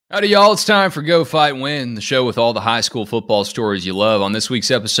Howdy, y'all. It's time for Go Fight Win, the show with all the high school football stories you love. On this week's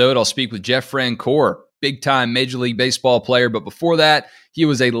episode, I'll speak with Jeff Francoeur, big-time Major League Baseball player, but before that, he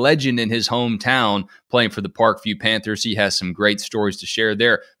was a legend in his hometown playing for the Parkview Panthers. He has some great stories to share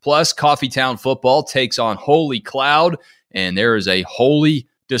there. Plus, Coffeetown football takes on Holy Cloud, and there is a holy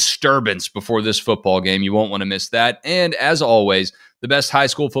disturbance before this football game. You won't want to miss that. And as always, the best high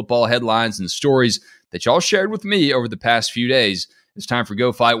school football headlines and stories that y'all shared with me over the past few days. It's time for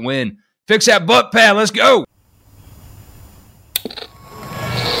Go Fight Win. Fix that butt pad. Let's go. Tell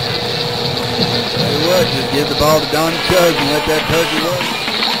you what, just give the ball to Donnie Tug and let that Tuggy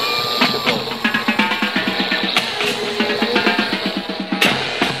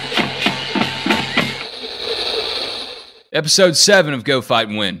work. Episode 7 of Go Fight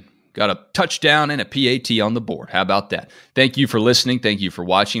Win. Got a touchdown and a PAT on the board. How about that? Thank you for listening. Thank you for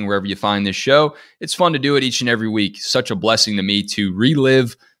watching wherever you find this show. It's fun to do it each and every week. Such a blessing to me to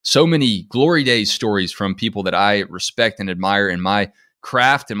relive so many glory days stories from people that I respect and admire in my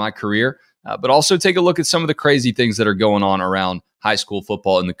craft and my career, but also take a look at some of the crazy things that are going on around high school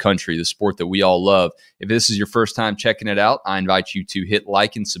football in the country, the sport that we all love. If this is your first time checking it out, I invite you to hit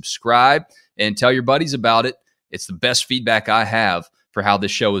like and subscribe and tell your buddies about it. It's the best feedback I have for how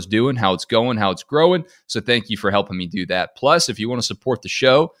this show is doing, how it's going, how it's growing. So thank you for helping me do that. Plus, if you want to support the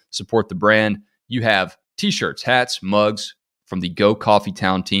show, support the brand, you have t-shirts, hats, mugs from the Go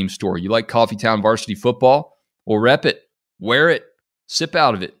Coffeetown team store. You like Coffeetown varsity football? Well, rep it, wear it, sip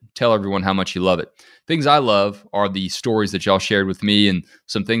out of it, tell everyone how much you love it. Things I love are the stories that y'all shared with me and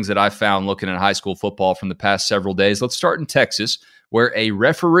some things that I found looking at high school football from the past several days. Let's start in Texas, where a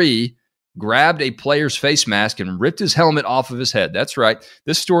referee grabbed a player's face mask and ripped his helmet off of his head. That's right.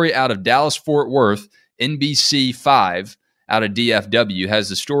 This story out of Dallas-Fort Worth, NBC 5 out of DFW has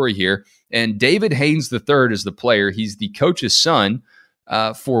the story here. And David Haynes III is the player. He's the coach's son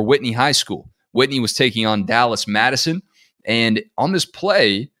for Whitney High School. Whitney was taking on Dallas Madison. And on this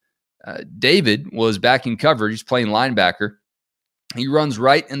play, David was back in coverage. He's playing linebacker. He runs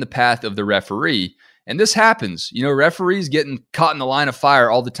right in the path of the referee. And this happens. You know, referees getting caught in the line of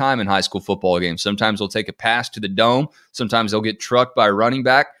fire all the time in high school football games. Sometimes they'll take a pass to the dome. Sometimes they'll get trucked by a running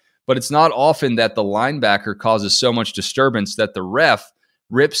back. But it's not often that the linebacker causes so much disturbance that the ref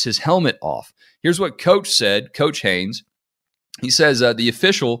rips his helmet off. Here's what Coach said, Coach Haynes. He says, the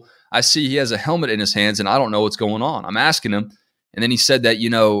official, I see he has a helmet in his hands, and I don't know what's going on. I'm asking him. And then he said that,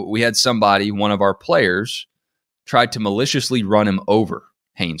 we had somebody, one of our players, tried to maliciously run him over,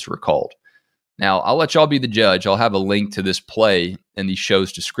 Haynes recalled. Now, I'll let y'all be the judge. I'll have a link to this play in the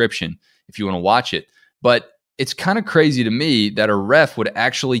show's description if you want to watch it. But it's kind of crazy to me that a ref would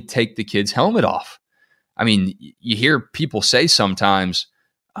actually take the kid's helmet off. I mean, you hear people say sometimes,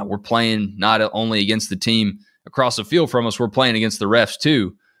 we're playing not only against the team across the field from us, we're playing against the refs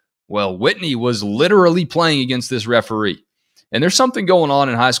too. Well, Whitney was literally playing against this referee. And there's something going on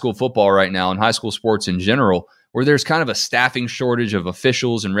in high school football right now, and high school sports in general, where there's kind of a staffing shortage of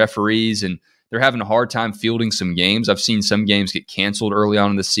officials and referees, and they're having a hard time fielding some games. I've seen some games get canceled early on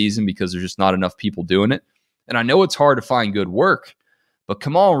in the season because there's just not enough people doing it. And I know it's hard to find good work, but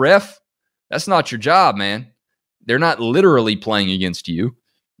come on, ref. That's not your job, man. They're not literally playing against you.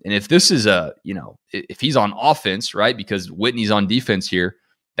 And if this is if he's on offense, right, because Whitney's on defense here,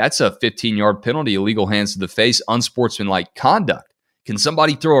 that's a 15-yard penalty, illegal hands to the face, unsportsmanlike conduct. Can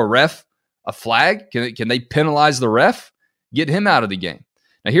somebody throw a ref a flag? Can they penalize the ref? Get him out of the game.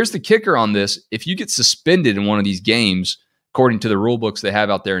 Now, here's the kicker on this. If you get suspended in one of these games, according to the rule books they have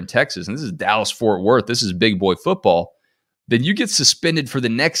out there in Texas, and this is Dallas-Fort Worth, this is big boy football, then you get suspended for the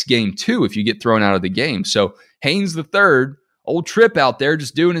next game too if you get thrown out of the game. So Haynes III, old Trip out there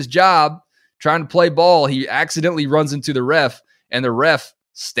just doing his job, trying to play ball, he accidentally runs into the ref, and the ref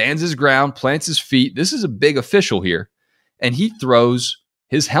stands his ground, plants his feet. This is a big official here, and he throws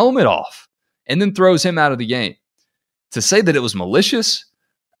his helmet off and then throws him out of the game. To say that it was malicious,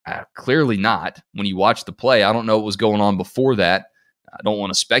 clearly not. When you watch the play, I don't know what was going on before that. I don't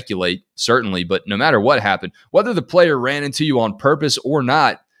want to speculate, certainly, but no matter what happened, whether the player ran into you on purpose or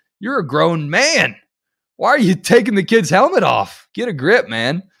not, you're a grown man. Why are you taking the kid's helmet off? Get a grip,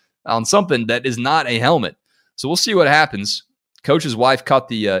 man, on something that is not a helmet. So we'll see what happens. Coach's wife caught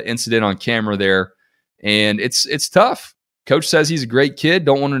the incident on camera there, and it's tough. Coach says he's a great kid.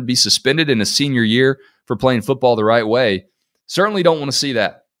 Don't want him to be suspended in his senior year for playing football the right way. Certainly don't want to see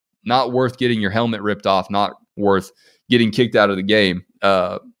that. Not worth getting your helmet ripped off. Not worth getting kicked out of the game.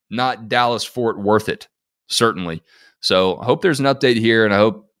 Not Dallas-Fort Worth it, certainly. So I hope there's an update here, and I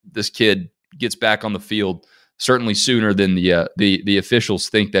hope this kid gets back on the field certainly sooner than the officials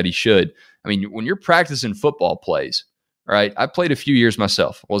think that he should. I mean, when you're practicing football plays, All right. I played a few years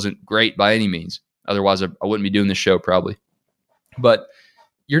myself. Wasn't great by any means. Otherwise, I wouldn't be doing this show probably. But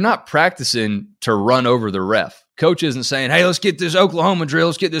you're not practicing to run over the ref. Coach isn't saying, hey, let's get this Oklahoma drill.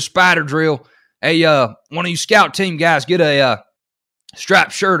 Let's get this spider drill. Hey, one of you scout team guys, get a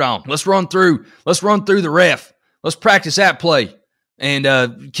striped shirt on. Let's run through the ref. Let's practice that play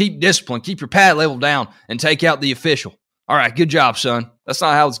and keep discipline. Keep your pad level down and take out the official. All right, good job, son. That's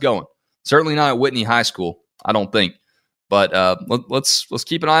not how it's going. Certainly not at Whitney High School, I don't think. But let's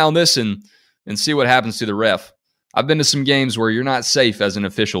keep an eye on this and see what happens to the ref. I've been to some games where you're not safe as an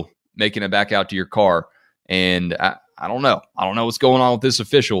official making it back out to your car. And I don't know. I don't know what's going on with this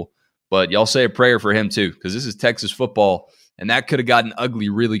official, but y'all say a prayer for him too, because this is Texas football, and that could have gotten ugly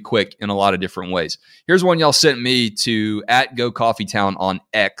really quick in a lot of different ways. Here's one y'all sent me to @GoCoffeetown on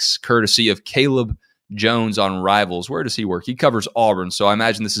X, courtesy of Caleb Jones on Rivals. Where does he work? He covers Auburn, so I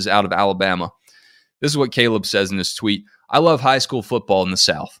imagine this is out of Alabama. This is what Caleb says in this tweet. I love high school football in the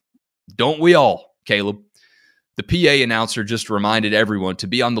South. Don't we all, Caleb? The PA announcer just reminded everyone to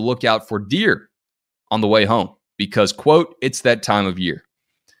be on the lookout for deer on the way home because, quote, it's that time of year.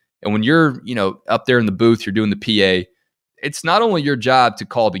 And when you're, up there in the booth, you're doing the PA, it's not only your job to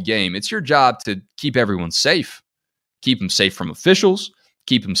call the game, it's your job to keep everyone safe. Keep them safe from officials,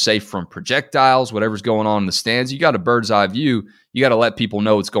 keep them safe from projectiles, whatever's going on in the stands. You got a bird's eye view. You got to let people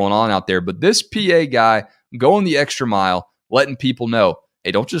know what's going on out there. But this PA guy going the extra mile, letting people know,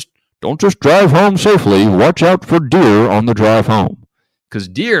 hey, don't just drive home safely. Watch out for deer on the drive home. Because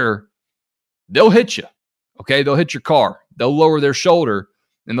deer, they'll hit you. Okay, they'll hit your car. They'll lower their shoulder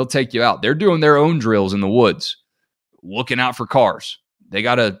and they'll take you out. They're doing their own drills in the woods, looking out for cars. They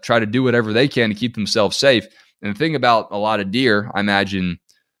got to try to do whatever they can to keep themselves safe. And the thing about a lot of deer,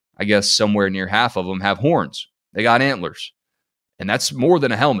 I guess somewhere near half of them have horns. They got antlers. And that's more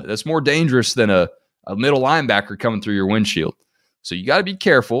than a helmet. That's more dangerous than a middle linebacker coming through your windshield. So you got to be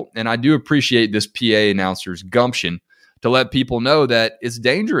careful, and I do appreciate this PA announcer's gumption to let people know that it's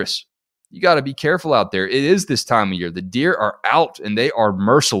dangerous. You got to be careful out there. It is this time of year. The deer are out, and they are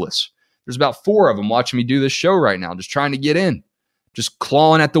merciless. There's about 4 of them watching me do this show right now, just trying to get in, just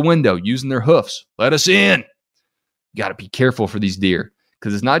clawing at the window, using their hoofs. Let us in. You got to be careful for these deer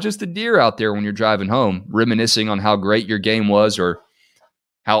because it's not just the deer out there when you're driving home, reminiscing on how great your game was or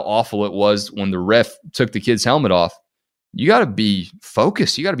how awful it was when the ref took the kid's helmet off. You got to be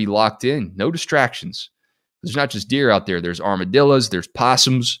focused. You got to be locked in. No distractions. There's not just deer out there. There's armadillos. There's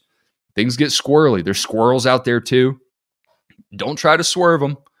possums. Things get squirrely. There's squirrels out there too. Don't try to swerve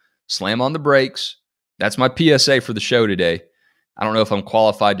them. Slam on the brakes. That's my PSA for the show today. I don't know if I'm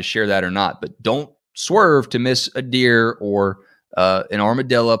qualified to share that or not, but don't swerve to miss a deer or an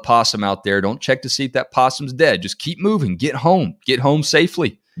armadillo, possum out there. Don't check to see if that possum's dead. Just keep moving. Get home. Get home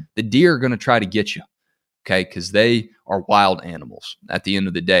safely. The deer are going to try to get you. Okay, because they are wild animals. At the end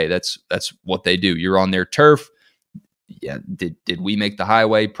of the day, that's what they do. You're on their turf. Yeah, did we make the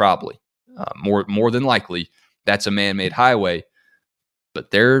highway? Probably. More than likely, that's a man-made highway.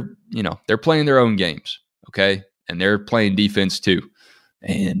 But they're playing their own games. Okay, and they're playing defense too.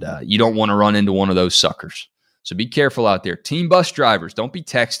 And you don't want to run into one of those suckers. So be careful out there. Team bus drivers, don't be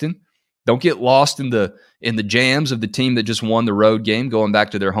texting. Don't get lost in the jams of the team that just won the road game, going back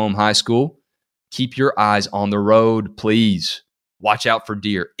to their home high school. Keep your eyes on the road, please. Watch out for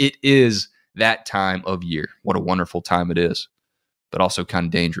deer. It is that time of year. What a wonderful time it is, but also kind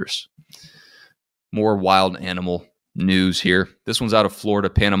of dangerous. More wild animal news here. This one's out of Florida,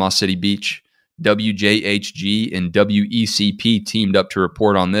 Panama City Beach. WJHG and WECP teamed up to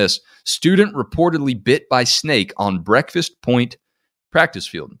report on this. Student reportedly bit by snake on Breakfast Point practice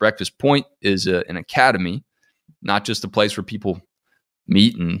field. Breakfast Point is an academy, not just a place where people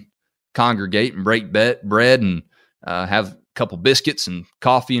meet and congregate and break bread and have a couple biscuits and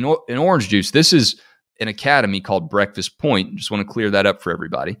coffee and orange juice. This is an academy called Breakfast Point. Just want to clear that up for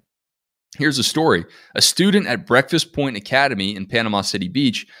everybody. Here's a story. A student at Breakfast Point Academy in Panama City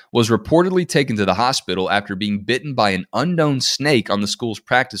Beach was reportedly taken to the hospital after being bitten by an unknown snake on the school's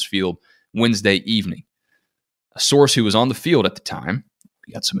practice field Wednesday evening. A source who was on the field at the time,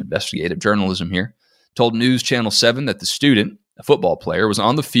 we got some investigative journalism here, told News Channel 7 that the student, a football player, was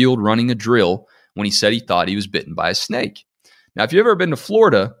on the field running a drill when he said he thought he was bitten by a snake. Now, if you've ever been to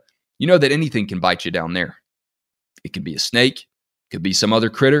Florida, you know that anything can bite you down there. It could be a snake, it could be some other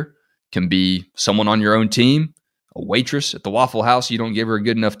critter, it can be someone on your own team, a waitress at the Waffle House. You don't give her a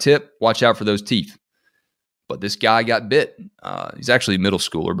good enough tip, watch out for those teeth. But this guy got bit. He's actually a middle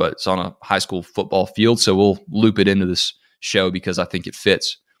schooler, but it's on a high school football field, so we'll loop it into this show because I think it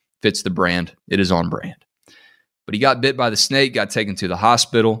fits the brand. It is on brand. But he got bit by the snake, got taken to the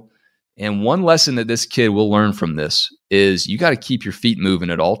hospital, And one lesson that this kid will learn from this is you got to keep your feet moving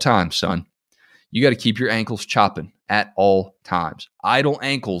at all times, son. You got to keep your ankles chopping at all times. Idle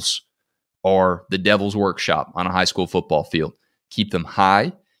ankles are the devil's workshop on a high school football field. Keep them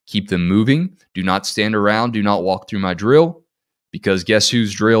high, keep them moving. Do not stand around. Do not walk through my drill, because guess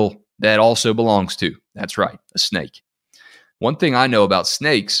whose drill that also belongs to? That's right, a snake. One thing I know about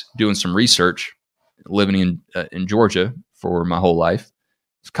snakes, doing some research, living in Georgia for my whole life,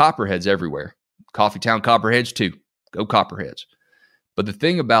 is copperheads everywhere. Coffeetown copperheads too. Go copperheads. But the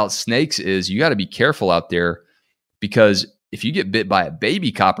thing about snakes is you got to be careful out there, because if you get bit by a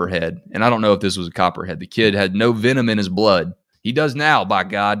baby copperhead, and I don't know if this was a copperhead, the kid had no venom in his blood. He does now, by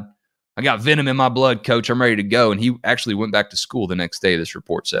God. I got venom in my blood, coach. I'm ready to go. And he actually went back to school the next day, this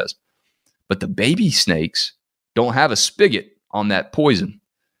report says. But the baby snakes don't have a spigot on that poison.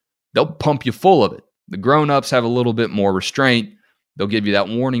 They'll pump you full of it. The grown-ups have a little bit more restraint. They'll give you that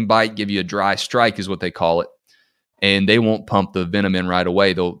warning bite, give you a dry strike is what they call it. And they won't pump the venom in right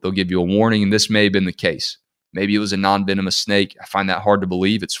away. They'll give you a warning, and this may have been the case. Maybe it was a non-venomous snake. I find that hard to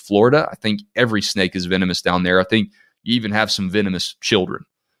believe. It's Florida. I think every snake is venomous down there. I think you even have some venomous children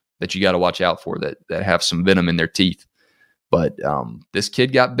that you got to watch out for that have some venom in their teeth. But this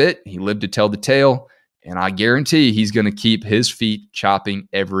kid got bit. He lived to tell the tale, and I guarantee he's going to keep his feet chopping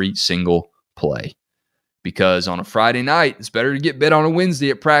every single play. Because on a Friday night, it's better to get bit on a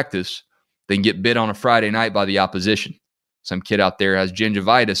Wednesday at practice than get bit on a Friday night by the opposition. Some kid out there has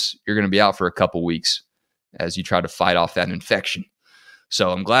gingivitis. You're going to be out for a couple weeks as you try to fight off that infection.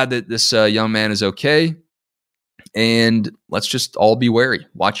 So I'm glad that this young man is okay. And let's just all be wary.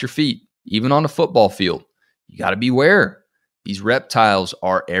 Watch your feet. Even on a football field, you got to beware. These reptiles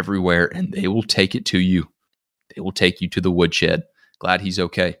are everywhere, and they will take it to you. They will take you to the woodshed. Glad he's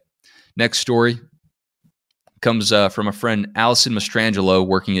okay. Next story comes from a friend, Allison Mastrangelo,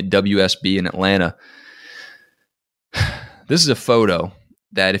 working at WSB in Atlanta. This is a photo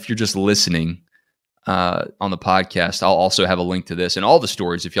that if you're just listening on the podcast, I'll also have a link to this and all the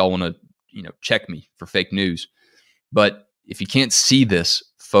stories if y'all want to check me for fake news. But if you can't see this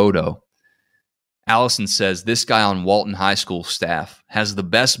photo, Allison says this guy on Walton High School staff has the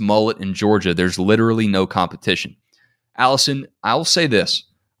best mullet in Georgia. There's literally no competition. Allison, I'll say this.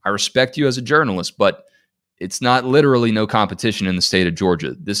 I respect you as a journalist, but it's not literally no competition in the state of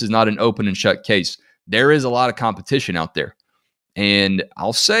Georgia. This is not an open and shut case. There is a lot of competition out there. And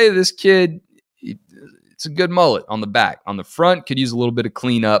I'll say this kid, it's a good mullet on the back. On the front, could use a little bit of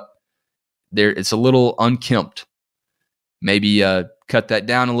cleanup. There, it's a little unkempt. Maybe cut that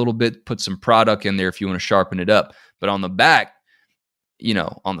down a little bit, put some product in there if you want to sharpen it up. But on the back,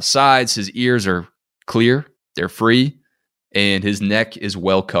 on the sides, his ears are clear. They're free. And his neck is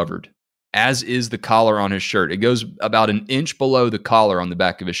well covered, as is the collar on his shirt. It goes about an inch below the collar on the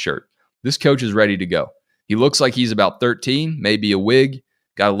back of his shirt. This coach is ready to go. He looks like he's about 13, maybe a wig,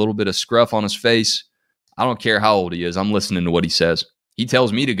 got a little bit of scruff on his face. I don't care how old he is. I'm listening to what he says. He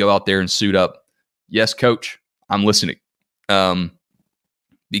tells me to go out there and suit up. Yes, coach, I'm listening.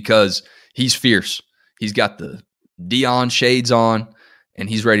 Because he's fierce. He's got the Dion shades on, and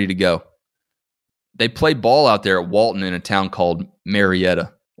he's ready to go. They play ball out there at Walton in a town called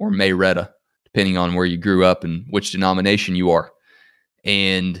Marietta or Mayretta, depending on where you grew up and which denomination you are.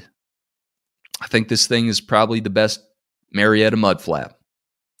 And I think this thing is probably the best Marietta mud flap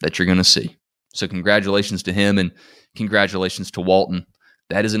that you're going to see. So congratulations to him and congratulations to Walton.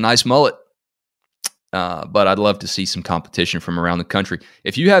 That is a nice mullet. But I'd love to see some competition from around the country.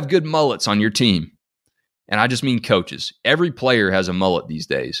 If you have good mullets on your team, and I just mean coaches, every player has a mullet these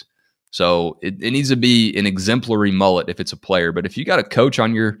days. So it needs to be an exemplary mullet if it's a player. But if you got a coach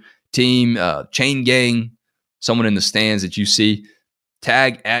on your team, chain gang, someone in the stands that you see,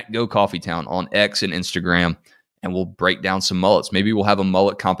 tag at Go Coffeetown on X and Instagram, and we'll break down some mullets. Maybe we'll have a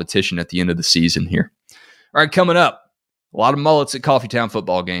mullet competition at the end of the season here. All right, coming up, a lot of mullets at Coffeetown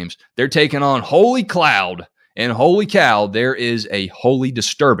football games. They're taking on Holy Cloud, and holy cow, there is a holy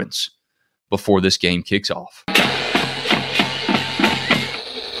disturbance before this game kicks off.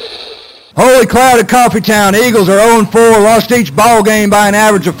 Holy Cloud at Coffeetown. Eagles are 0-4, lost each ball game by an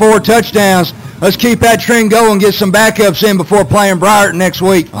average of 4 touchdowns. Let's keep that trend going, get some backups in before playing Briarton next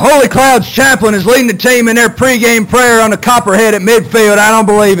week. Holy Cloud's chaplain is leading the team in their pregame prayer on the Copperhead at midfield. I don't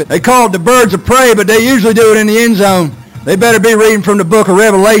believe it. They call it the Birds of Prey, but they usually do it in the end zone. They better be reading from the book of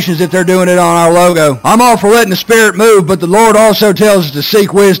Revelations if they're doing it on our logo. I'm all for letting the Spirit move, but the Lord also tells us to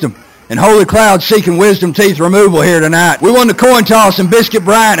seek wisdom. And Holy Cloud seeking wisdom teeth removal here tonight. We won the coin toss, and Biscuit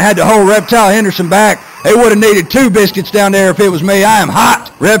Bryant had to hold Reptile Henderson back. They would have needed 2 biscuits down there if it was me. I am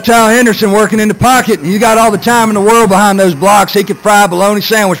hot. Reptile Henderson working in the pocket. He's got all the time in the world behind those blocks. He could fry a bologna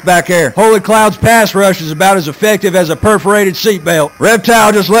sandwich back there. Holy Cloud's pass rush is about as effective as a perforated seatbelt.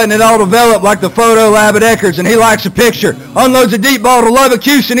 Reptile just letting it all develop like the photo lab at Eckerd's, and he likes a picture. Unloads a deep ball to Lubbock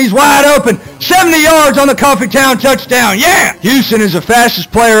Houston. He's wide open. 70 yards on the Coffeetown touchdown. Yeah! Houston is the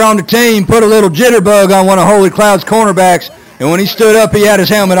fastest player on the team. Put a little jitterbug on one of Holy Cloud's cornerbacks, and when he stood up, he had his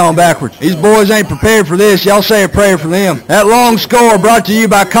helmet on backwards. These boys ain't prepared for this. Y'all say a prayer for them. That long score brought to you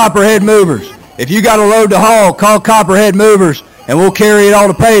by Copperhead Movers. If you got a load to haul, call Copperhead Movers, and we'll carry it all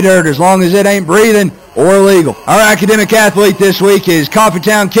to pay dirt as long as it ain't breathing or illegal. Our academic athlete this week is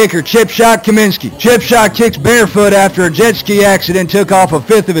Coffeetown kicker Chip Shot Kaminsky. Chip Shot kicks barefoot after a jet ski accident, took off a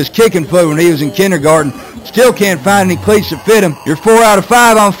fifth of his kicking foot when he was in kindergarten. Still can't find any cleats that fit him. You're 4 out of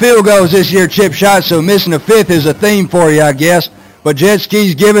 5 on field goals this year, Chip Shot, so missing a fifth is a theme for you, I guess. But jet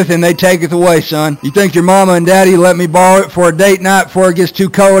skis giveth and they taketh away, son. You think your mama and daddy let me borrow it for a date night before it gets too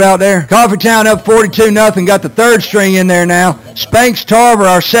cold out there? Coffeetown up 42-0, got the 3rd string in there now. Spanks Tarver,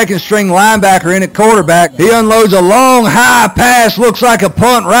 our 2nd string linebacker, in at quarterback. He unloads a long, high pass, looks like a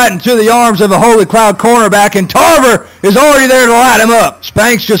punt right into the arms of a Holy Cloud cornerback, and Tarver is already there to light him up.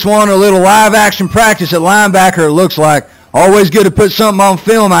 Spanks just won a little live action practice at linebacker, it looks like. Always good to put something on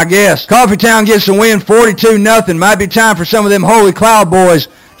film, I guess. Coffeetown gets the win 42-0. Might be time for some of them Holy Cloud boys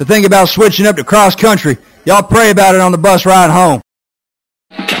to think about switching up to cross country. Y'all pray about it on the bus ride home.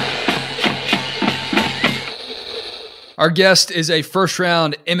 Our guest is a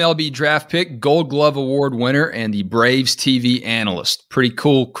first-round MLB draft pick, Gold Glove Award winner, and the Braves TV analyst. Pretty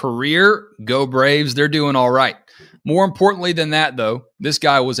cool career. Go Braves. They're doing all right. More importantly than that, though, this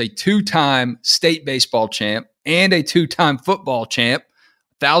guy was a 2-time state baseball champ and a 2-time football champ,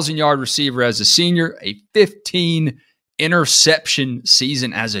 1,000-yard receiver as a senior, a 15-interception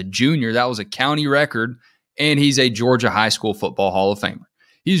season as a junior. That was a county record, and he's a Georgia High School Football Hall of Famer.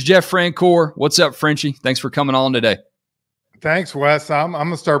 He's Jeff Francoeur. What's up, Frenchie? Thanks for coming on today. Thanks, Wes. I'm going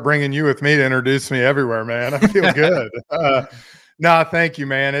to start bringing you with me to introduce me everywhere, man. I feel good. No, thank you,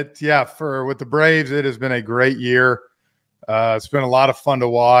 man. With the Braves, it has been a great year. It's been a lot of fun to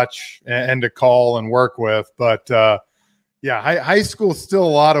watch and to call and work with. But, high school is still a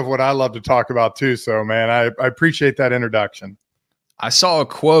lot of what I love to talk about too. So, man, I appreciate that introduction. I saw a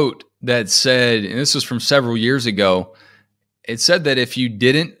quote that said, and this was from several years ago, it said that if you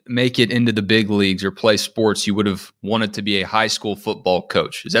didn't make it into the big leagues or play sports, you would have wanted to be a high school football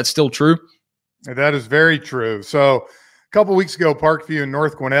coach. Is that still true? That is very true. So a couple weeks ago, Parkview and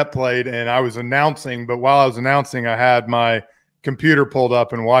North Gwinnett played, and I was announcing, but while I was announcing, I had my computer pulled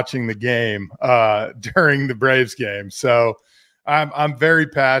up and watching the game during the Braves game. So I'm very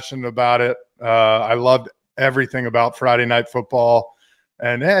passionate about it. I loved everything about Friday Night Football.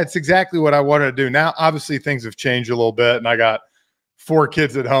 And it's exactly what I wanted to do. Now, obviously, things have changed a little bit, and I got 4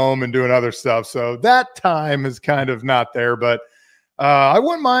 kids at home and doing other stuff. So that time is kind of not there. But I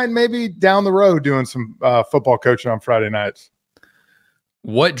wouldn't mind maybe down the road doing some football coaching on Friday nights.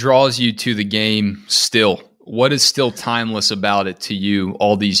 What draws you to the game still? What is still timeless about it to you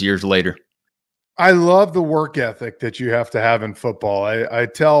all these years later? I love the work ethic that you have to have in football. I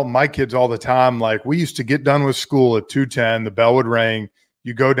tell my kids all the time, like, we used to get done with school at 2:10, the bell would ring.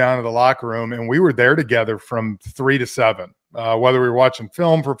 You go down to the locker room, and we were there together from 3 to 7, whether we were watching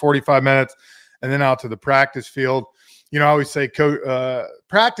film for 45 minutes and then out to the practice field. You know, I always say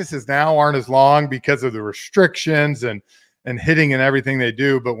practices now aren't as long because of the restrictions and hitting and everything they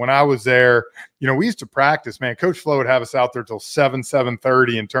do. But when I was there, you know, we used to practice, man. Coach Flo would have us out there till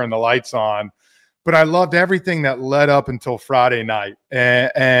 7:30 and turn the lights on. But I loved everything that led up until Friday night.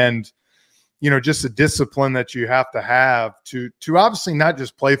 And you know, just the discipline that you have to obviously not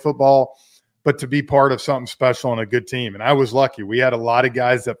just play football, but to be part of something special and a good team. And I was lucky. We had a lot of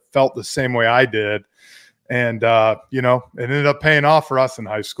guys that felt the same way I did. And, you know, it ended up paying off for us in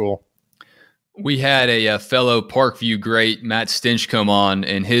high school. We had a fellow Parkview great, Matt Stinch, come on,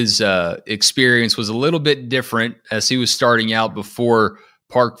 and his experience was a little bit different as he was starting out before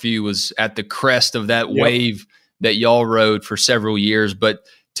Parkview was at the crest of that wave that y'all rode for several years. But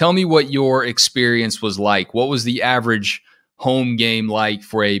tell me what your experience was like. What was the average home game like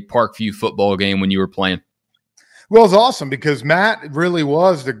for a Parkview football game when you were playing? Well, it was awesome because Matt really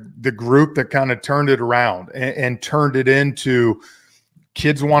was the group that kind of turned it around and turned it into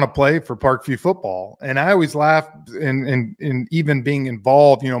kids want to play for Parkview football. And I always laugh in even being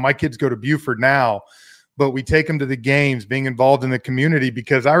involved. You know, my kids go to Buford now, but we take them to the games, being involved in the community,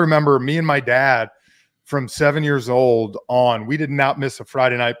 because I remember me and my dad from 7 years old on, we did not miss a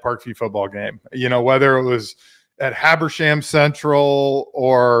Friday night Parkview football game. You know, whether it was at Habersham Central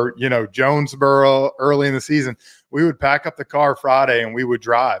or, Jonesboro early in the season, we would pack up the car Friday and we would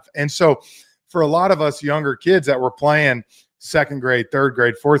drive. And so for a lot of us younger kids that were playing second grade, third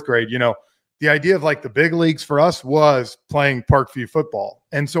grade, fourth grade, the idea of like the big leagues for us was playing Parkview football.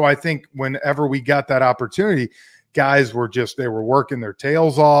 And so I think whenever we got that opportunity, guys were they were working their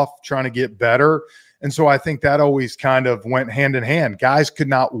tails off, trying to get better. And so I think that always kind of went hand in hand. Guys could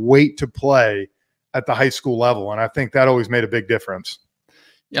not wait to play at the high school level. And I think that always made a big difference.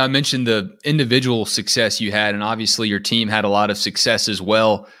 Yeah, I mentioned the individual success you had, and obviously your team had a lot of success as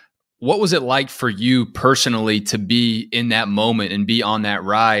well. What was it like for you personally to be in that moment and be on that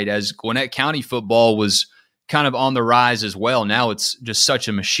ride as Gwinnett County football was kind of on the rise as well? Now it's just such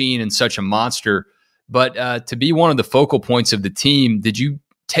a machine and such a monster. But to be one of the focal points of the team, did you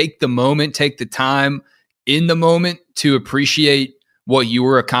take the time in the moment to appreciate what you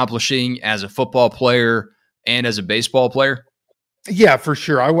were accomplishing as a football player and as a baseball player? Yeah, for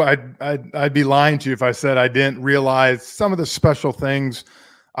sure. I'd be lying to you if I said I didn't realize some of the special things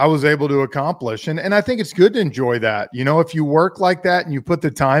I was able to accomplish. And I think it's good to enjoy that. If you work like that and you put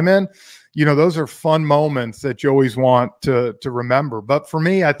the time in, those are fun moments that you always want to remember. But for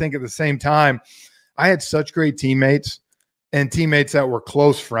me, I think at the same time, I had such great teammates and teammates that were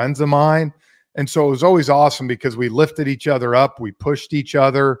close friends of mine. And so it was always awesome because we lifted each other up. We pushed each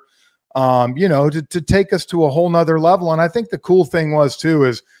other, to take us to a whole nother level. And I think the cool thing was too,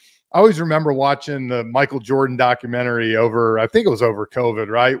 is I always remember watching the Michael Jordan documentary I think it was over COVID,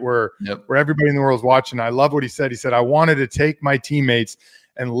 right? Where everybody in the world was watching. I love what he said. He said, I wanted to take my teammates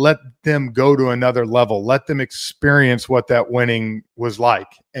and let them go to another level, let them experience what that winning was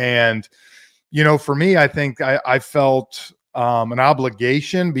like. And, for me, I think I felt an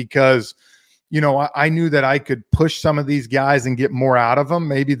obligation because, I knew that I could push some of these guys and get more out of them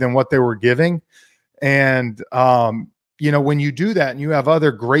maybe than what they were giving. And, when you do that and you have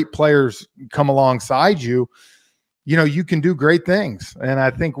other great players come alongside you, you can do great things. And I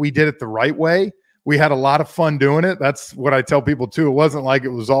think we did it the right way. We had a lot of fun doing it. That's what I tell people too. It wasn't like it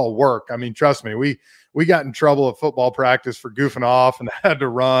was all work. I mean, trust me, we got in trouble at football practice for goofing off and had to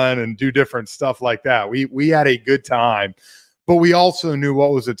run and do different stuff like that. We had a good time, but we also knew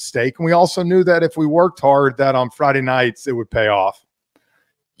what was at stake. And we also knew that if we worked hard, that on Friday nights, it would pay off.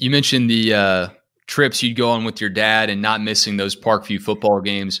 You mentioned the trips you'd go on with your dad and not missing those Parkview football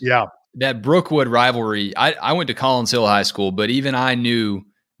games. Yeah. That Brookwood rivalry, I went to Collins Hill High School, but even I knew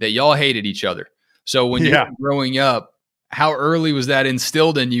that y'all hated each other. So when you were growing up, how early was that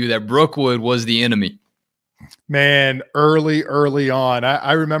instilled in you that Brookwood was the enemy? Man, early on.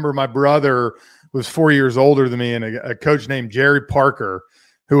 I remember my brother was 4 years older than me, and a coach named Jerry Parker,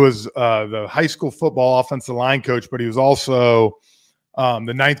 who was the high school football offensive line coach, but he was also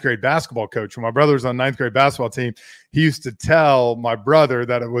the ninth grade basketball coach. When my brother was on ninth grade basketball team, he used to tell my brother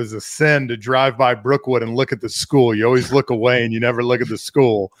that it was a sin to drive by Brookwood and look at the school. You always look away and you never look at the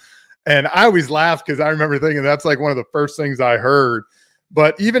school. And I always laughed because I remember thinking that's like one of the first things I heard.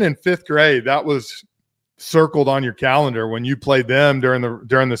 But even in fifth grade, that was circled on your calendar when you played them during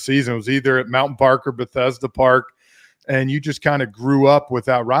the season. It was either at Mountain Park or Bethesda Park, and you just kind of grew up with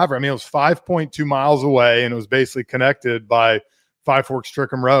that rivalry. I mean, it was 5.2 miles away, and it was basically connected by Five Forks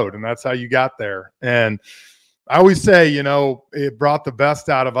Trickham Road, and that's how you got there. And I always say, it brought the best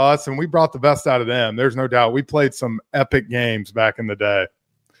out of us, and we brought the best out of them. There's no doubt. We played some epic games back in the day.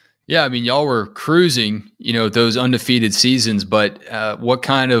 Yeah, I mean, y'all were cruising, those undefeated seasons, but what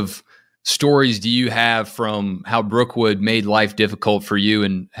kind of stories do you have from how Brookwood made life difficult for you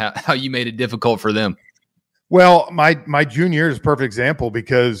and how you made it difficult for them? Well, my junior year is a perfect example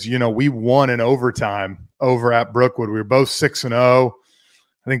because, we won in overtime over at Brookwood. We were both 6-0.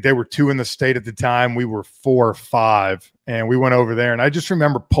 I think they were 2 in the state at the time. We were 4-5, and we went over there. And I just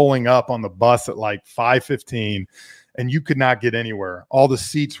remember pulling up on the bus at like 5:15, and you could not get anywhere. All the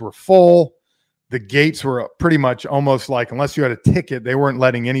seats were full. The gates were pretty much almost like, unless you had a ticket, they weren't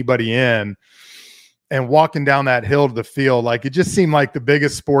letting anybody in. And walking down that hill to the field, like, it just seemed like the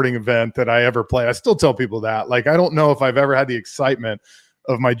biggest sporting event that I ever played. I still tell people that. Like, I don't know if I've ever had the excitement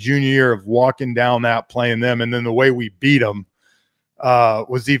of my junior year of walking down that, playing them. And then the way we beat them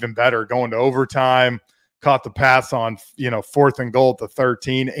was even better. Going to overtime, caught the pass on, 4th and goal at the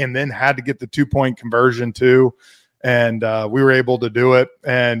 13, and then had to get the 2-point conversion too. And we were able to do it.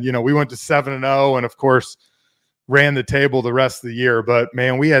 And, we went to 7-0 and, of course, ran the table the rest of the year. But,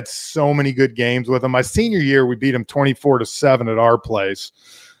 man, we had so many good games with them. My senior year, we beat them 24-7 at our place.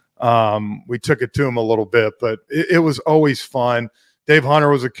 We took it to them a little bit, but it was always fun. Dave Hunter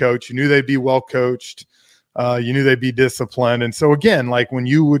was a coach. You knew they'd be well coached. You knew they'd be disciplined. And so, again, like when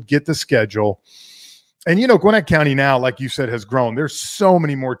you would get the schedule And, Gwinnett County now, like you said, has grown. There's so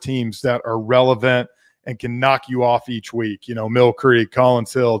many more teams that are relevant and can knock you off each week. Mill Creek,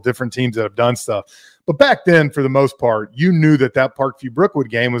 Collins Hill, different teams that have done stuff. But back then, for the most part, you knew that Parkview Brookwood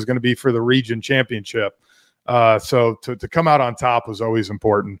game was going to be for the region championship. So to come out on top was always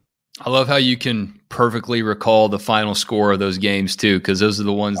important. I love how you can perfectly recall the final score of those games too, because those are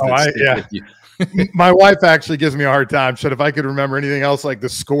the ones that stick with you. My wife actually gives me a hard time. Said if I could remember anything else like the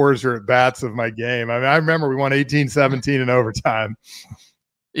scores or at bats of my game. I mean, I remember we won 18-17 in overtime.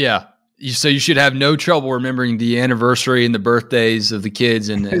 Yeah. So you should have no trouble remembering the anniversary and the birthdays of the kids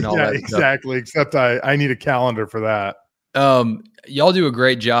and all that exactly. stuff. Except I need a calendar for that. Y'all do a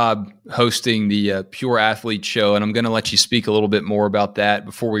great job hosting the Pure Athlete Show, and I'm going to let you speak a little bit more about that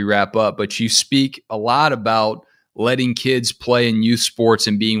before we wrap up. But you speak a lot about letting kids play in youth sports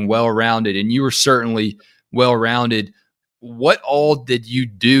and being well-rounded, and you were certainly well-rounded. What all did you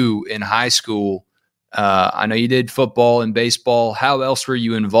do in high school? I know you did football and baseball. How else were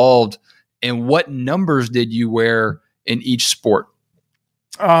you involved, and what numbers did you wear in each sport?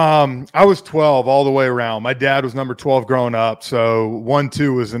 I was 12 all the way around. My dad was number 12 growing up, so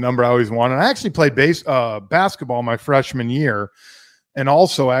 1-2 was the number I always wanted. I actually played basketball my freshman year, and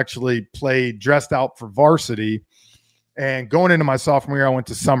also actually dressed out for varsity. And going into my sophomore year, I went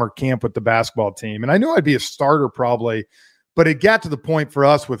to summer camp with the basketball team. And I knew I'd be a starter probably, but it got to the point for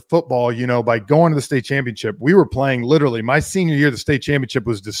us with football, by going to the state championship, we were playing literally my senior year. The state championship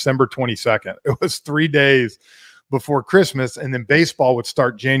was December 22nd. It was 3 days before Christmas, and then baseball would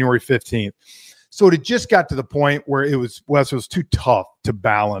start January 15th. So it just got to the point where it was too tough to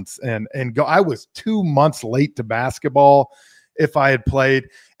balance and go. I was 2 months late to basketball if I had played.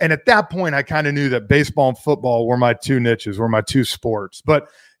 And at that point, I kind of knew that baseball and football were my two niches, were my two sports. But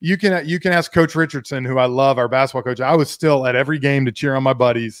you can ask Coach Richardson, who I love, our basketball coach. I was still at every game to cheer on my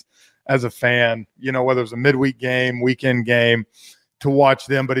buddies as a fan, whether it was a midweek game, weekend game, to watch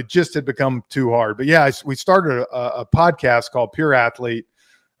them. But it just had become too hard. But yeah, we started a podcast called Pure Athlete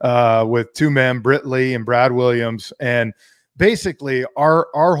with two men, Britt Lee and Brad Williams. And basically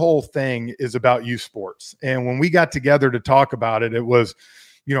our whole thing is about youth sports. And when we got together to talk about it, it was,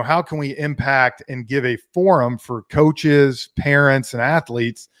 how can we impact and give a forum for coaches, parents, and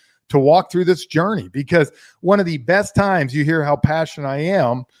athletes to walk through this journey? Because one of the best times you hear how passionate I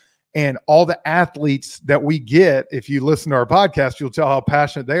am, and all the athletes that we get, if you listen to our podcast, you'll tell how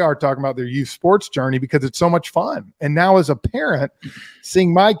passionate they are talking about their youth sports journey, because it's so much fun. And now as a parent,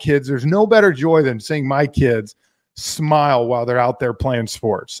 seeing my kids, there's no better joy than seeing my kids smile while they're out there playing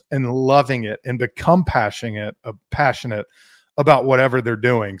sports and loving it and become passionate about whatever they're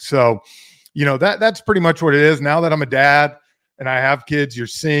doing. So, that's pretty much what it is. Now that I'm a dad and I have kids, you're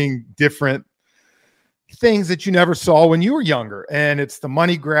seeing different things that you never saw when you were younger. And it's the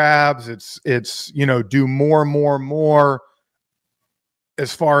money grabs. It's do more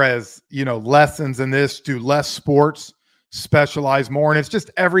as far as, lessons in this, do less sports, specialize more. And it's just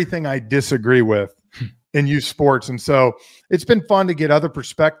everything I disagree with in youth sports. And so it's been fun to get other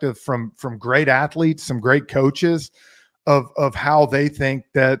perspective from great athletes, some great coaches of how they think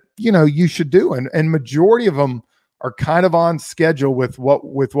that, you should do. And majority of them are kind of on schedule with what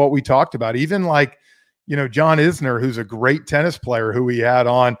we talked about. Even like, John Isner, who's a great tennis player who we had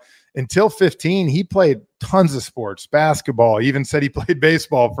on until 15, he played tons of sports, basketball, even said he played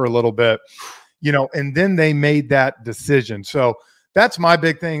baseball for a little bit, and then they made that decision. So that's my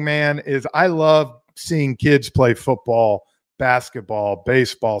big thing, man, is I love seeing kids play football, basketball,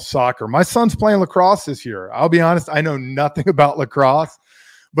 baseball, soccer. My son's playing lacrosse this year. I'll be honest, I know nothing about lacrosse,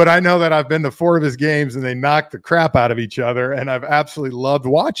 but I know that I've been to 4 of his games and they knock the crap out of each other, and I've absolutely loved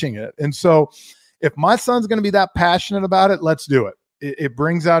watching it. And so if my son's going to be that passionate about it, let's do it. It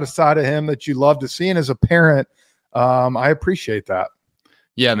brings out a side of him that you love to see. And as a parent, I appreciate that.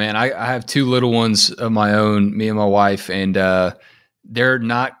 Yeah, man. I have 2 little ones of my own, me and my wife, and they're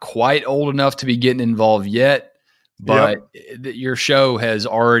not quite old enough to be getting involved yet. But your show has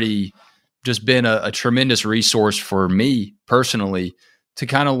already just been a tremendous resource for me personally to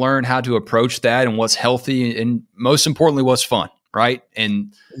kind of learn how to approach that and what's healthy and most importantly, what's fun, right?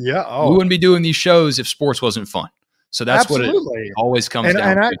 And we wouldn't be doing these shows if sports wasn't fun. So that's what it always comes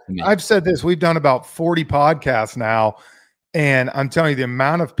down to me. I've said this, we've done about 40 podcasts now, and I'm telling you the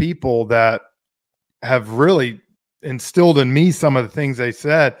amount of people that have really instilled in me some of the things they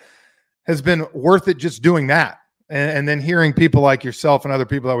said has been worth it just doing that. And then hearing people like yourself and other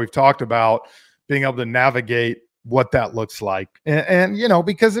people that we've talked about being able to navigate what that looks like. And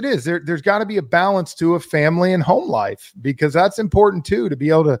because it is, there's got to be a balance to a family and home life, because that's important too, to be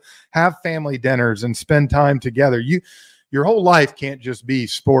able to have family dinners and spend time together. Your whole life can't just be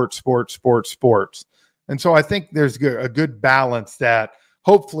sports. And so I think there's a good balance that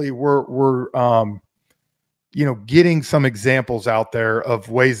hopefully we're getting some examples out there of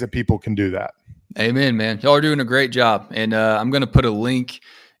ways that people can do that. Amen, man. Y'all are doing a great job. And I'm going to put a link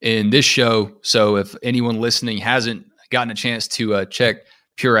in this show. So if anyone listening hasn't gotten a chance to check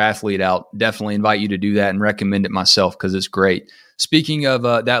Pure Athlete out, definitely invite you to do that and recommend it myself because it's great. Speaking of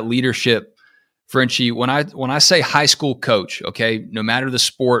that leadership, Frenchie, when I say high school coach, okay, no matter the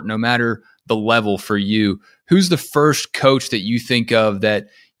sport, no matter the level for you, who's the first coach that you think of that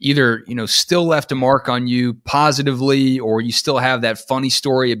either, still left a mark on you positively, or you still have that funny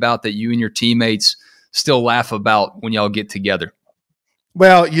story about that you and your teammates still laugh about when y'all get together?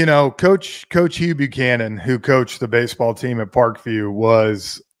 Well, Coach Hugh Buchanan, who coached the baseball team at Parkview,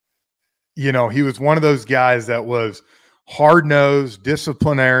 was, he was one of those guys that was hard-nosed,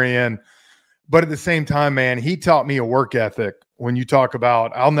 disciplinarian, but at the same time, man, he taught me a work ethic. When you talk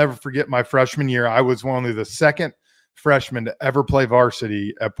about, I'll never forget my freshman year, I was only the second freshman to ever play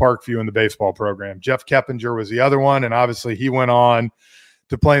varsity at Parkview in the baseball program. Jeff Keppinger was the other one, and obviously he went on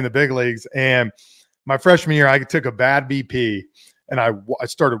to play in the big leagues. And my freshman year, I took a bad BP, and I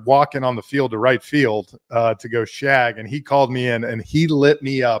started walking on the field to right field to go shag, and he called me in, and he lit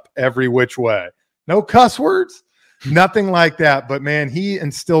me up every which way. No cuss words, nothing like that. But, man, he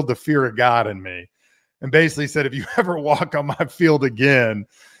instilled the fear of God in me and basically said, if you ever walk on my field again,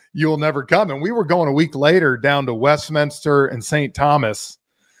 you will never come. And we were going a week later down to Westminster and St. Thomas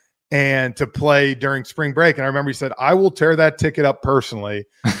and to play during spring break. And I remember he said, I will tear that ticket up personally.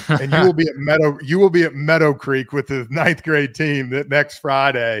 And you will be at Meadow Creek with the 9th grade team that next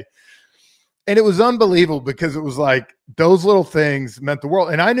Friday. And it was unbelievable because it was like those little things meant the world.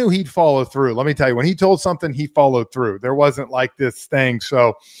 And I knew he'd follow through. Let me tell you, when he told something, he followed through. There wasn't like this thing.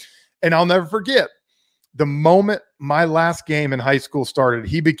 So, and I'll never forget, the moment my last game in high school started,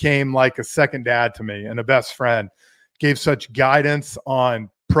 he became like a second dad to me and a best friend, gave such guidance on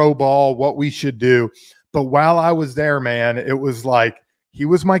pro ball, what we should do. But while I was there, man, it was like he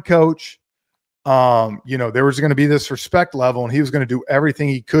was my coach. There was going to be this respect level, and he was going to do everything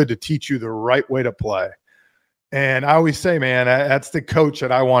he could to teach you the right way to play. And I always say, man, that's the coach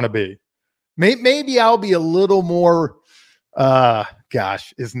that I want to be. Maybe I'll be a little more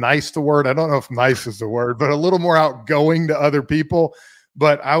is nice the word? I don't know if nice is the word, but a little more outgoing to other people.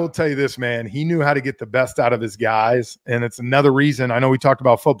 But I will tell you this, man, he knew how to get the best out of his guys. And it's another reason, I know we talked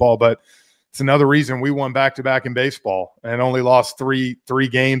about football, but it's another reason we won back-to-back in baseball and only lost three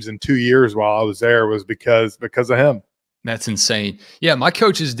games in 2 years while I was there was because of him. That's insane. Yeah, my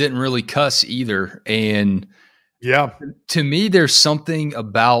coaches didn't really cuss either. And yeah, to me, there's something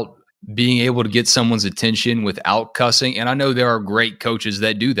about being able to get someone's attention without cussing. And I know there are great coaches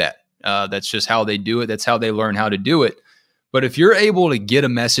that do that. That's just how they do it. That's how they learn how to do it. But if you're able to get a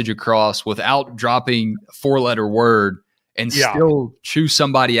message across without dropping a 4-letter word and still chew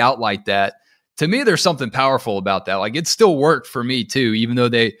somebody out like that, to me, there's something powerful about that. Like, it still worked for me too, even though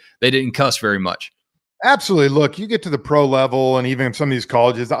they didn't cuss very much. Absolutely. Look, you get to the pro level and even some of these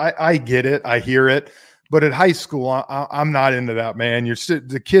colleges, I get it. I hear it. But at high school, I'm not into that, man.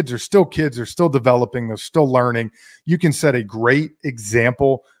 The kids are still kids. They're still developing. They're still learning. You can set a great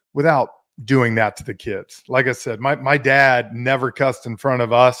example without doing that to the kids. Like I said, my dad never cussed in front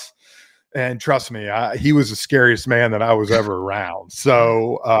of us. And trust me, he was the scariest man that I was ever around.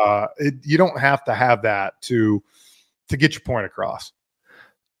 So you don't have to have that to get your point across.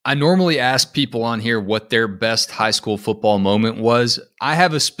 I normally ask people on here what their best high school football moment was. I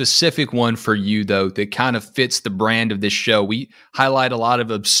have a specific one for you, though, that kind of fits the brand of this show. We highlight a lot of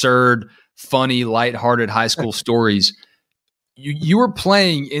absurd, funny, lighthearted high school stories. You were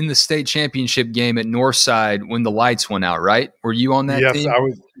playing in the state championship game at Northside when the lights went out, right? Were you on that team? Yes, I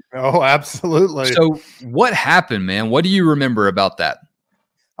was. Oh, absolutely. So what happened, man? What do you remember about that?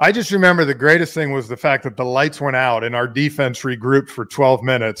 I just remember the greatest thing was the fact that the lights went out and our defense regrouped for 12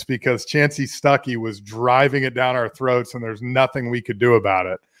 minutes because Chancey Stuckey was driving it down our throats and there's nothing we could do about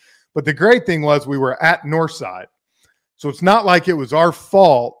it. But the great thing was we were at Northside. So it's not like it was our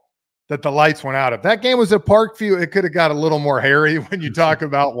fault that the lights went out. If that game was at Parkview, it could have got a little more hairy when you talk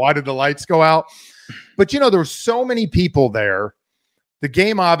about why did the lights go out. But, there were so many people there. The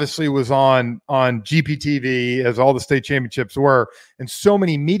game obviously was on GPTV, as all the state championships were, and so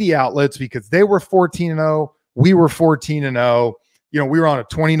many media outlets because they were 14-0, we were 14-0. We were on a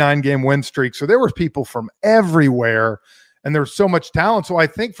 29-game win streak, so there were people from everywhere, and there was so much talent. So I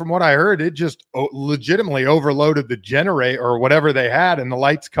think from what I heard, it just legitimately overloaded the generator or whatever they had, and the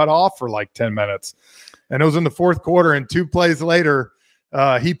lights cut off for like 10 minutes. And it was in the fourth quarter, and 2 plays later,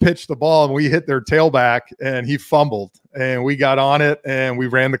 he pitched the ball and we hit their tailback and he fumbled and we got on it and we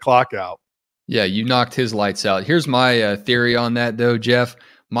ran the clock out. Yeah, you knocked his lights out. Here's my theory on that, though, Jeff.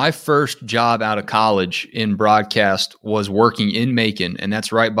 My first job out of college in broadcast was working in Macon, and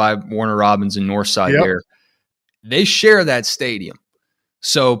that's right by Warner Robins and Northside there. They share that stadium.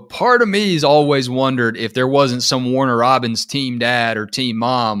 So part of me has always wondered if there wasn't some Warner Robins team dad or team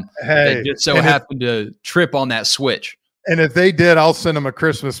mom that just so happened to trip on that switch. And if they did, I'll send them a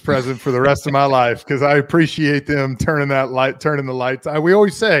Christmas present for the rest of my life, because I appreciate them turning the lights. We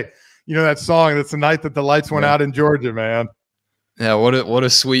always say, that song, that's the night that the lights went out in Georgia, man. Yeah, what a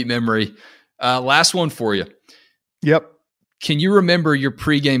sweet memory. Last one for you. Yep. Can you remember your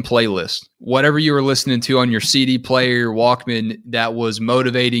pregame playlist? Whatever you were listening to on your CD player, Walkman, that was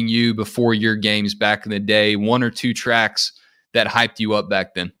motivating you before your games back in the day, one or two tracks that hyped you up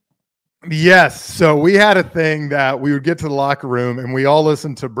back then? Yes. So we had a thing that we would get to the locker room and we all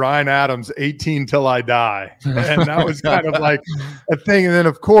listened to Bryan Adams' 18 Till I Die. And that was kind of like a thing. And then,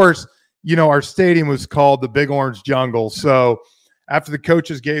 of course, our stadium was called the Big Orange Jungle. So after the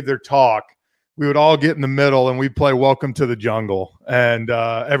coaches gave their talk, we would all get in the middle and we'd play Welcome to the Jungle. And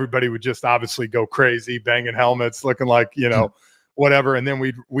everybody would just obviously go crazy, banging helmets, looking like, whatever. And then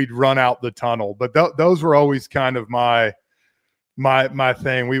we'd run out the tunnel. But those were always kind of my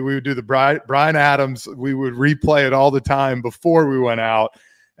thing. We would do the Bryan Adams. We would replay it all the time before we went out.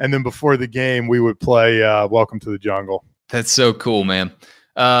 And then before the game, we would play Welcome to the Jungle. That's so cool, man.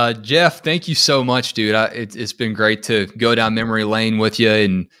 Jeff, thank you so much, dude. It's been great to go down memory lane with you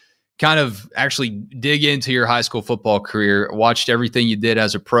and kind of actually dig into your high school football career. Watched everything you did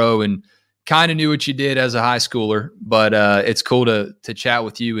as a pro and kind of knew what you did as a high schooler, but it's cool to chat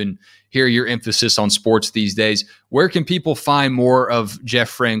with you and hear your emphasis on sports these days. Where can people find more of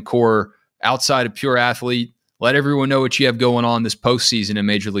Jeff Francoeur outside of Pure Athlete? Let everyone know what you have going on this postseason in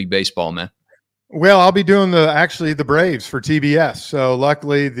Major League Baseball, man. Well, I'll be doing the Braves for TBS. So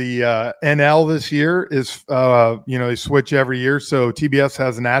luckily the NL this year is, they switch every year. So TBS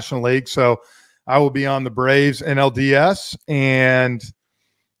has a National League. So I will be on the Braves NLDS. And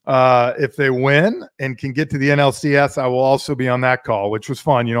if they win and can get to the NLCS, I will also be on that call, which was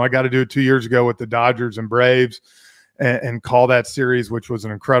fun. I got to do it 2 years ago with the Dodgers and Braves and call that series, which was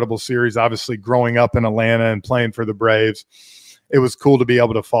an incredible series. Obviously growing up in Atlanta and playing for the Braves, it was cool to be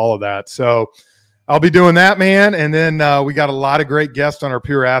able to follow that. So I'll be doing that, man. And then we got a lot of great guests on our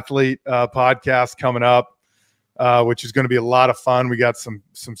Pure Athlete podcast coming up, which is going to be a lot of fun. We got some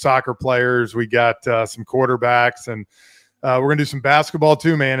soccer players. We got some quarterbacks. And we're going to do some basketball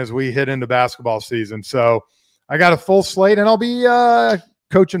too, man, as we hit into basketball season. So I got a full slate, and I'll be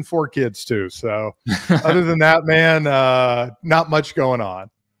coaching 4 kids too. So other than that, man, not much going on.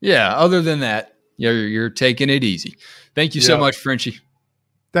 Yeah, other than that, you're taking it easy. Thank you so much, Frenchie.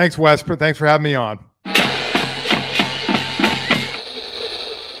 Thanks, Wes. Thanks for having me on.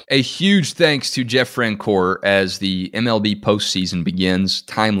 A huge thanks to Jeff Francoeur as the MLB postseason begins.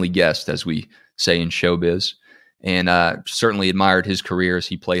 Timely guest, as we say in showbiz. And certainly admired his career as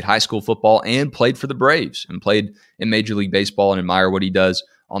he played high school football and played for the Braves and played in Major League Baseball, and admire what he does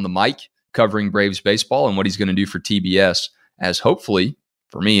on the mic covering Braves baseball and what he's going to do for TBS, as hopefully,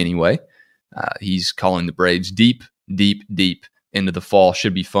 for me anyway, he's calling the Braves deep, deep, deep into the fall.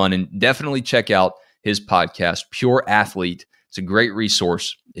 Should be fun. And definitely check out his podcast, Pure Athlete. It's a great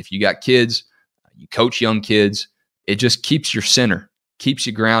resource. If you got kids, you coach young kids, it just keeps your center, keeps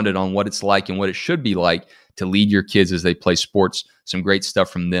you grounded on what it's like and what it should be like to lead your kids as they play sports. Some great stuff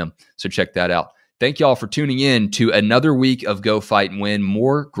from them. So check that out. Thank you all for tuning in to another week of Go Fight and Win.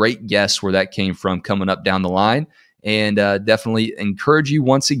 More great guests where that came from coming up down the line. And definitely encourage you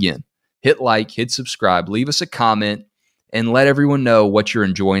once again, hit like, hit subscribe, leave us a comment, and let everyone know what you're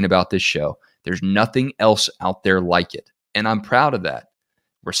enjoying about this show. There's nothing else out there like it. And I'm proud of that.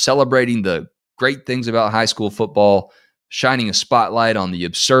 We're celebrating the great things about high school football, shining a spotlight on the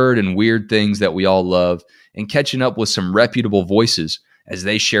absurd and weird things that we all love, and catching up with some reputable voices as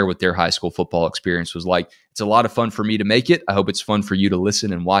they share what their high school football experience was like. It's a lot of fun for me to make it. I hope it's fun for you to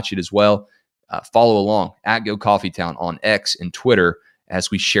listen and watch it as well. Follow along at Go Coffeetown on X and Twitter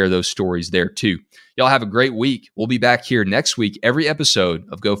as we share those stories there too. Y'all have a great week. We'll be back here next week. Every episode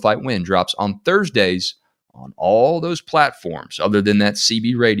of Go Fight Win drops on Thursdays on all those platforms other than that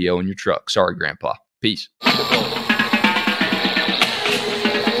CB radio in your truck. Sorry, Grandpa. Peace.